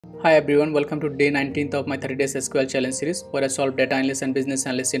Hi everyone, welcome to day 19th of my 30 days SQL challenge series where I solve data analyst and business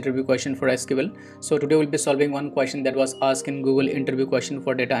analyst interview question for SQL. So today we'll be solving one question that was asked in Google interview question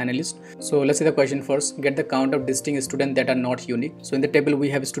for data analyst. So let's see the question first. Get the count of distinct students that are not unique. So in the table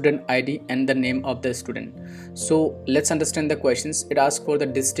we have student ID and the name of the student. So let's understand the questions. It asks for the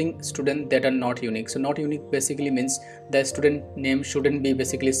distinct student that are not unique. So not unique basically means the student name shouldn't be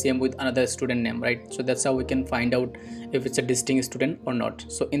basically same with another student name, right? So that's how we can find out if it's a distinct student or not.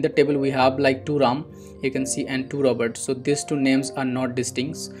 So in the table we have like two Ram, you can see, and two Robert. So these two names are not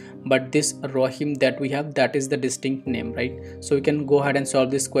distinct, but this Rohim that we have, that is the distinct name, right? So we can go ahead and solve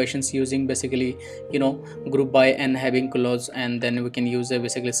these questions using basically group by and having clause, and then we can use a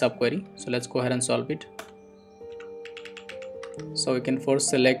basically subquery. So let's go ahead and solve it. So we can first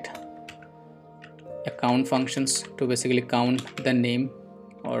select a count functions to basically count the name,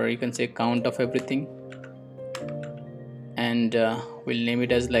 or you can say count of everything, and we'll name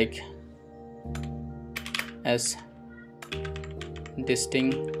it as like as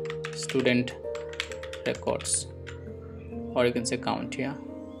distinct student records, or you can say count. Yeah,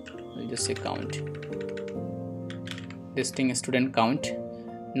 we'll just say count, distinct student count.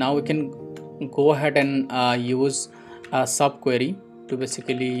 Now we can go ahead and use a subquery to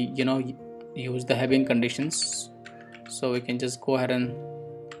basically use the having conditions. So we can just go ahead and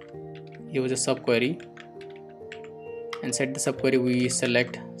use a subquery and set the subquery. We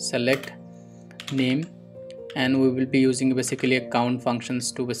select name, and we will be using basically a count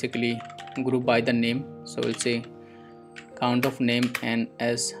functions to basically group by the name. So we'll say count of name and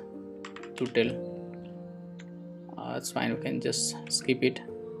as total. That's fine, we can just skip it,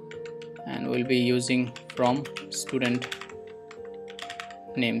 and we'll be using from student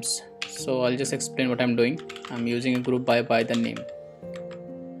names. So I'll just explain what I'm doing. I'm using a group by the name.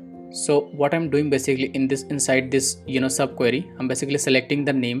 So what I'm doing basically inside this subquery, I'm basically selecting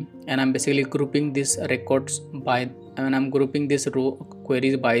the name, and I'm basically grouping these records by, and I'm grouping this row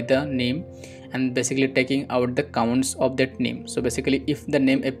queries by the name, and basically taking out the counts of that name. So basically if the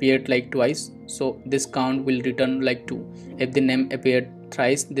name appeared like twice, so this count will return like 2. If the name appeared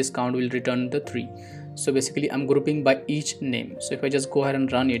thrice, this count will return the 3. So basically I'm grouping by each name. So if I just go ahead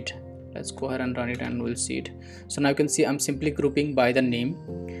and run it, let's go ahead and run it and we'll see it. So now you can see I'm simply grouping by the name.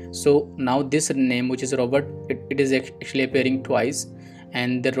 So now this name, which is Robert, it is actually appearing twice,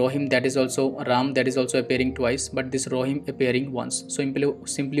 and the Rohim, that is also Ram, that is also appearing twice, but this Rohim appearing once. So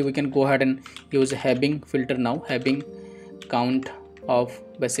simply we can go ahead and use a having filter now. Having count of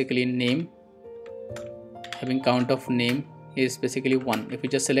basically name, having count of name is basically 1. If we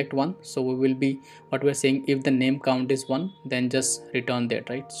just select 1, so we will be, what we're saying, if the name count is 1, then just return that,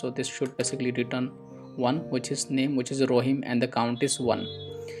 right? So this should basically return 1, which is name, which is Rohim, and the count is 1.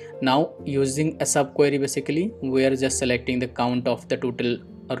 Now using a subquery, basically we are just selecting the count of the total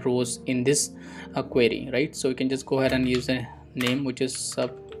rows in this query, right? So we can just go ahead and use a name, which is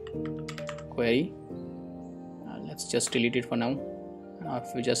subquery. Let's just delete it for now.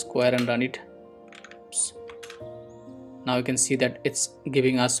 If we just go ahead and run it, now you can see that it's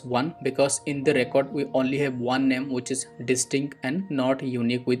giving us 1, because in the record we only have one name which is distinct and not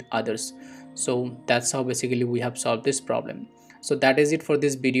unique with others. So that's how basically we have solved this problem. So that is it for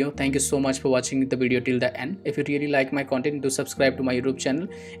this video. Thank you so much for watching the video till the end. If you really like my content, do subscribe to my YouTube channel.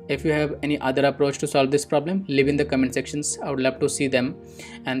 If you have any other approach to solve this problem, leave in the comment sections. I would love to see them.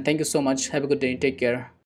 And thank you so much. Have a good day. Take care.